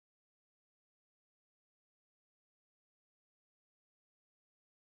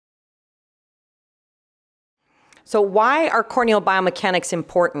So why are corneal biomechanics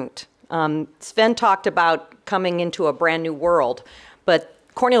important? Sven talked about coming into a brand new world, but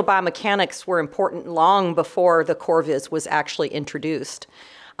corneal biomechanics were important long before the Corvis was actually introduced.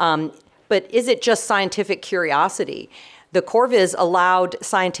 But is it just scientific curiosity? The Corvis allowed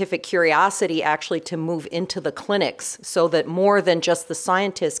scientific curiosity actually to move into the clinics so that more than just the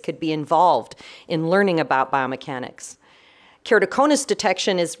scientists could be involved in learning about biomechanics. Keratoconus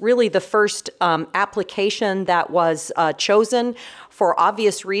detection is really the first application that was chosen for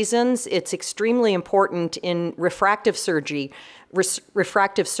obvious reasons. It's extremely important in refractive surgery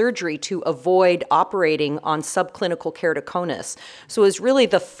to avoid operating on subclinical keratoconus. So it was really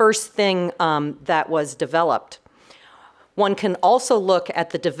the first thing that was developed. One can also look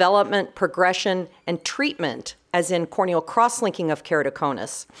at the development, progression, and treatment, as in corneal cross-linking of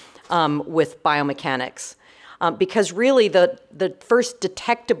keratoconus with biomechanics. Because really the first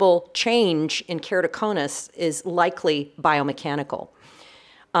detectable change in keratoconus is likely biomechanical.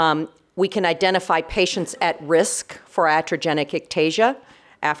 We can identify patients at risk for iatrogenic ectasia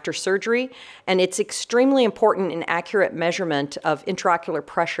after surgery, and it's extremely important in accurate measurement of intraocular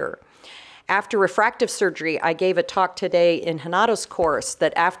pressure. After refractive surgery, I gave a talk today in Hanato's course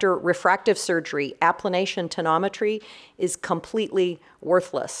that after refractive surgery, applanation tonometry is completely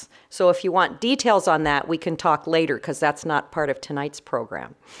worthless. So if you want details on that, we can talk later because that's not part of tonight's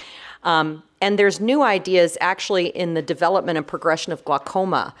program. And there's new ideas actually in the development and progression of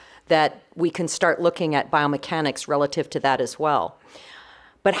glaucoma that we can start looking at biomechanics relative to that as well.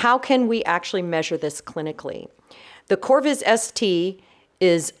 But how can we actually measure this clinically? The Corvis ST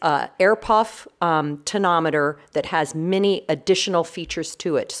is an air puff tonometer that has many additional features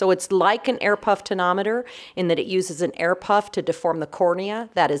to it. So it's like an air puff tonometer in that it uses an air puff to deform the cornea.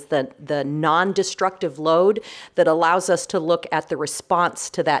 That is the non-destructive load that allows us to look at the response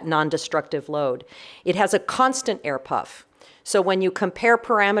to that non-destructive load. It has a constant air puff. So when you compare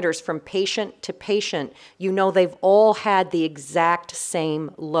parameters from patient to patient, you know they've all had the exact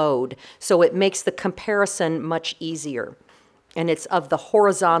same load. So it makes the comparison much easier. And it's of the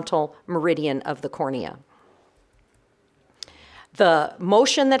horizontal meridian of the cornea. The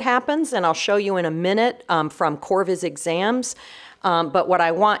motion that happens, and I'll show you in a minute from Corvis exams, but what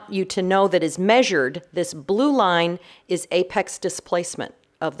I want you to know that is measured, this blue line is apex displacement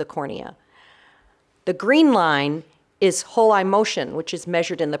of the cornea. The green line is whole eye motion, which is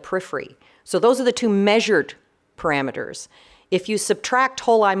measured in the periphery. So those are the two measured parameters. If you subtract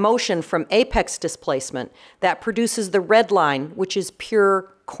whole eye motion from apex displacement, that produces the red line, which is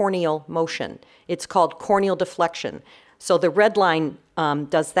pure corneal motion. It's called corneal deflection. So the red line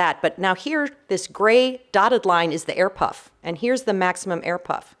does that. But now here, this gray dotted line is the air puff. And here's the maximum air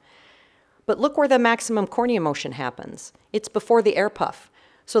puff. But look where the maximum cornea motion happens. It's before the air puff.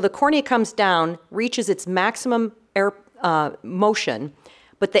 So the cornea comes down, reaches its maximum air motion,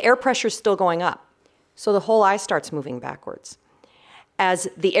 but the air pressure is still going up. So the whole eye starts moving backwards. As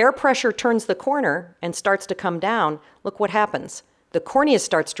the air pressure turns the corner and starts to come down, look what happens. The cornea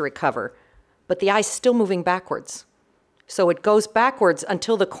starts to recover, but the eye's still moving backwards. So it goes backwards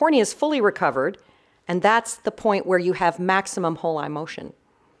until the cornea is fully recovered, and that's the point where you have maximum whole eye motion.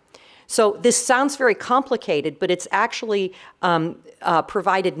 So this sounds very complicated, but it's actually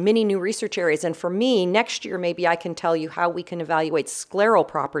provided many new research areas. And for me, next year, maybe I can tell you how we can evaluate scleral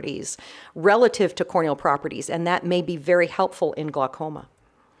properties relative to corneal properties, and that may be very helpful in glaucoma.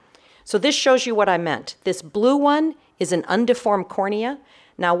 So this shows you what I meant. This blue one is an undeformed cornea.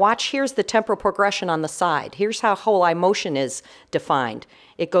 Now watch, here's the temporal progression on the side. Here's how whole eye motion is defined.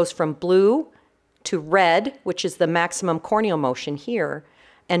 It goes from blue to red, which is the maximum corneal motion here,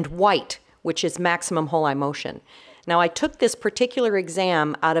 and white, which is maximum whole eye motion. Now I took this particular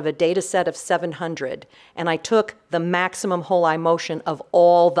exam out of a data set of 700, and I took the maximum whole eye motion of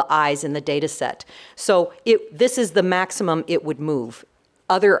all the eyes in the data set. So this is the maximum it would move.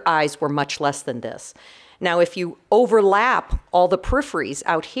 Other eyes were much less than this. Now if you overlap all the peripheries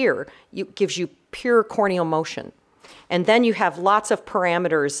out here, it gives you pure corneal motion. And then you have lots of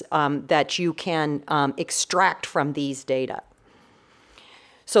parameters that you can extract from these data.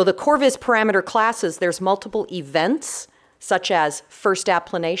 So the Corvis parameter classes, there's multiple events, such as first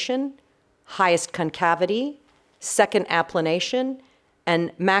applanation, highest concavity, second applanation,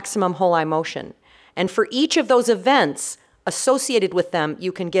 and maximum whole eye motion. And for each of those events, associated with them,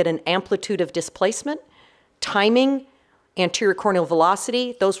 you can get an amplitude of displacement, timing, anterior corneal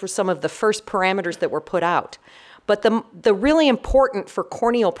velocity. Those were some of the first parameters that were put out. But the really important for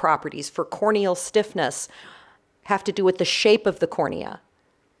corneal properties, for corneal stiffness, have to do with the shape of the cornea,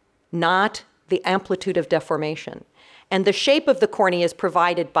 not the amplitude of deformation. And the shape of the cornea is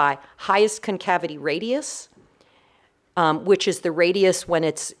provided by highest concavity radius which is the radius when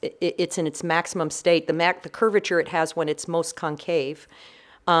it's in its maximum state, the curvature it has when it's most concave,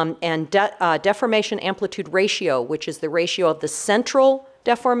 and deformation amplitude ratio, which is the ratio of the central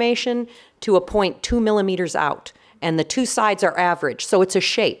deformation to a point 2 millimeters out. And the two sides are average, so it's a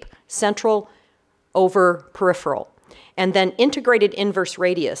shape, central over peripheral. And then integrated inverse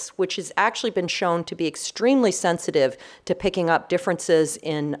radius, which has actually been shown to be extremely sensitive to picking up differences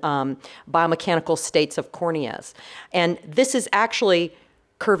in biomechanical states of corneas. And this is actually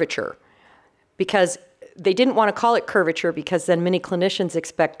curvature, because they didn't want to call it curvature because then many clinicians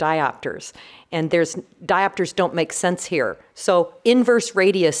expect diopters. And diopters don't make sense here. So inverse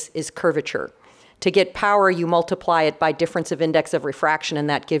radius is curvature. To get power, you multiply it by difference of index of refraction, and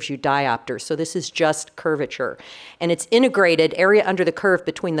that gives you diopters. So this is just curvature. And it's integrated area under the curve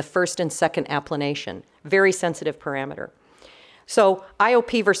between the first and second applanation. Very sensitive parameter. So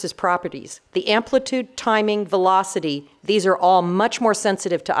IOP versus properties. The amplitude, timing, velocity, these are all much more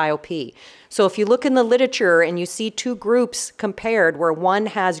sensitive to IOP. So if you look in the literature and you see two groups compared where one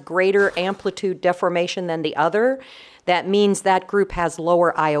has greater amplitude deformation than the other, that means that group has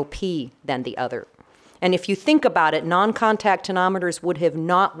lower IOP than the other. And if you think about it, non-contact tonometers would have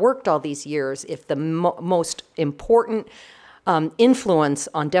not worked all these years if the most important influence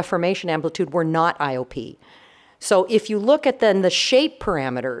on deformation amplitude were not IOP. So if you look at then the shape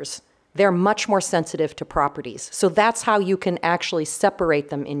parameters, they're much more sensitive to properties. So that's how you can actually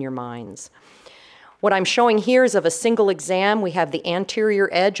separate them in your minds. What I'm showing here is of a single exam. We have the anterior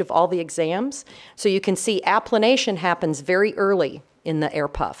edge of all the exams. So you can see applanation happens very early in the air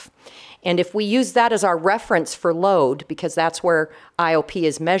puff. And if we use that as our reference for load, because that's where IOP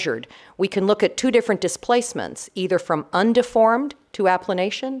is measured, we can look at two different displacements, either from undeformed to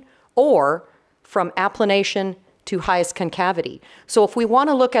applanation or from applanation to highest concavity. So if we want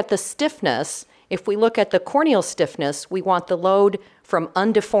to look at the stiffness, if we look at the corneal stiffness, we want the load from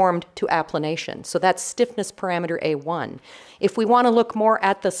undeformed to applanation. So that's stiffness parameter A1. If we want to look more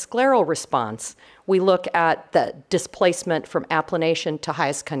at the scleral response, we look at the displacement from applanation to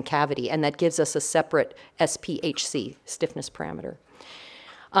highest concavity, and that gives us a separate SPHC, stiffness parameter.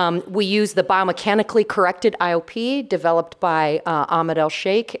 We use the biomechanically corrected IOP developed by Ahmed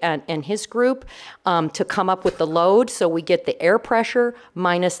El-Sheikh and his group to come up with the load. So we get the air pressure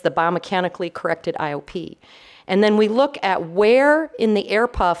minus the biomechanically corrected IOP. And then we look at where in the air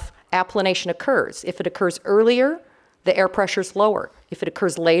puff applanation occurs. If it occurs earlier, the air pressure is lower. If it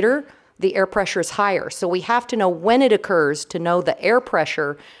occurs later, the air pressure is higher. So we have to know when it occurs to know the air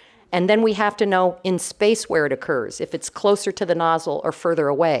pressure, and then we have to know in space where it occurs, if it's closer to the nozzle or further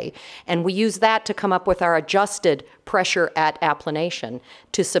away. And we use that to come up with our adjusted pressure at applanation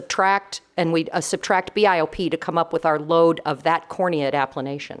to subtract, and we subtract BIOP to come up with our load of that cornea at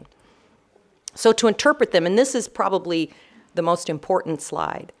applanation. So to interpret them, and this is probably the most important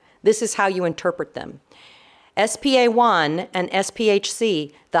slide, this is how you interpret them. SPA1 and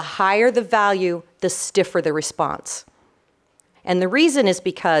SPHC, the higher the value, the stiffer the response. And the reason is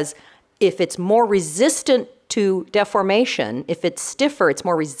because if it's more resistant to deformation, if it's stiffer, it's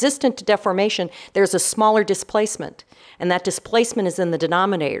more resistant to deformation, there's a smaller displacement. And that displacement is in the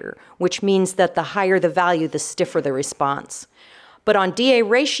denominator, which means that the higher the value, the stiffer the response. But on DA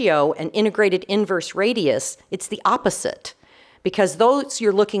ratio and integrated inverse radius, it's the opposite. Because those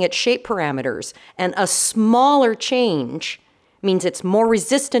you're looking at shape parameters, and a smaller change means it's more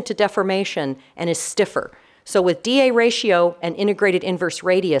resistant to deformation and is stiffer. So with DA ratio and integrated inverse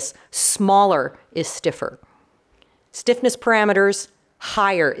radius, smaller is stiffer. Stiffness parameters,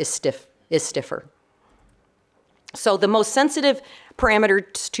 higher is stiffer. So the most sensitive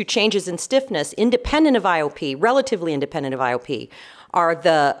parameters to changes in stiffness, independent of IOP, relatively independent of IOP, are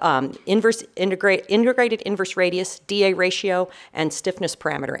the integrated inverse radius, DA ratio, and stiffness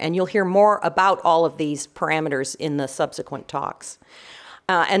parameter. And you'll hear more about all of these parameters in the subsequent talks.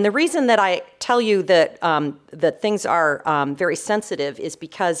 And the reason that I tell you that, that things are very sensitive is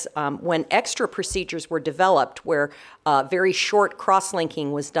because when extra procedures were developed where very short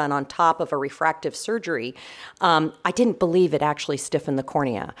cross-linking was done on top of a refractive surgery, I didn't believe it actually stiffened the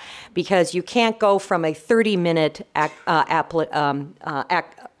cornea, because you can't go from a 30-minute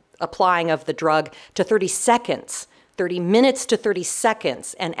applying of the drug to 30 seconds. 30 minutes to 30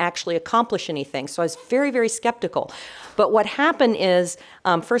 seconds and actually accomplish anything. So I was very, very skeptical. But what happened is,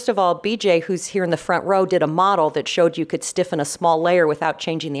 first of all, BJ, who's here in the front row, did a model that showed you could stiffen a small layer without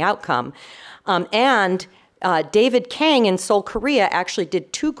changing the outcome. David Kang in Seoul, Korea actually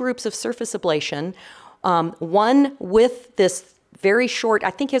did 2 groups of surface ablation, one with this very short,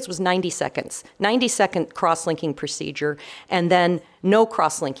 I think his was 90 seconds, 90-second cross-linking procedure, and then no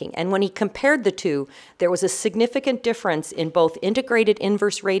cross-linking. And when he compared the two, there was a significant difference in both integrated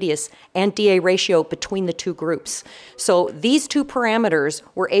inverse radius and DA ratio between the two groups. So these two parameters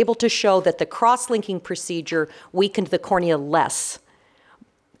were able to show that the cross-linking procedure weakened the cornea less.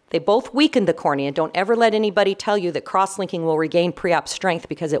 They both weakened the cornea. Don't ever let anybody tell you that cross-linking will regain pre-op strength,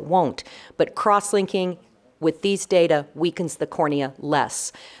 because it won't. But cross-linking with these data weakens the cornea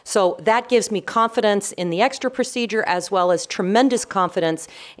less. So that gives me confidence in the extra procedure, as well as tremendous confidence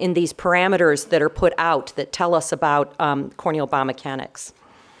in these parameters that are put out that tell us about corneal biomechanics.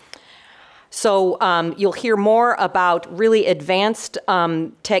 So you'll hear more about really advanced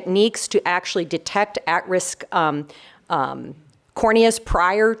techniques to actually detect at-risk corneas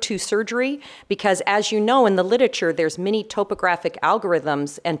prior to surgery, because as you know in the literature, there's many topographic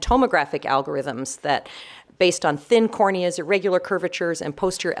algorithms and tomographic algorithms that based on thin corneas, irregular curvatures, and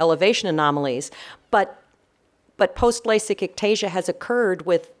posterior elevation anomalies. But post-LASIK ectasia has occurred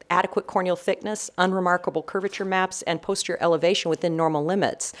with adequate corneal thickness, unremarkable curvature maps, and posterior elevation within normal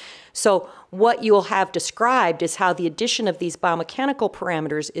limits. So what you'll have described is how the addition of these biomechanical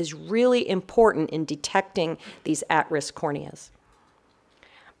parameters is really important in detecting these at-risk corneas.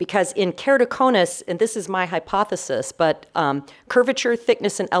 Because in keratoconus, and this is my hypothesis, but curvature,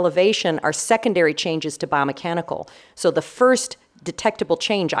 thickness, and elevation are secondary changes to biomechanical. So the first detectable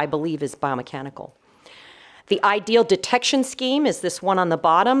change, I believe, is biomechanical. The ideal detection scheme is this one on the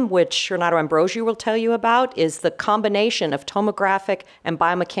bottom, which Renato Ambrosio will tell you about, is the combination of tomographic and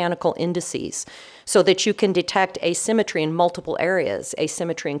biomechanical indices, so that you can detect asymmetry in multiple areas,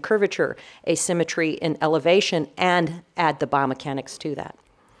 asymmetry in curvature, asymmetry in elevation, and add the biomechanics to that.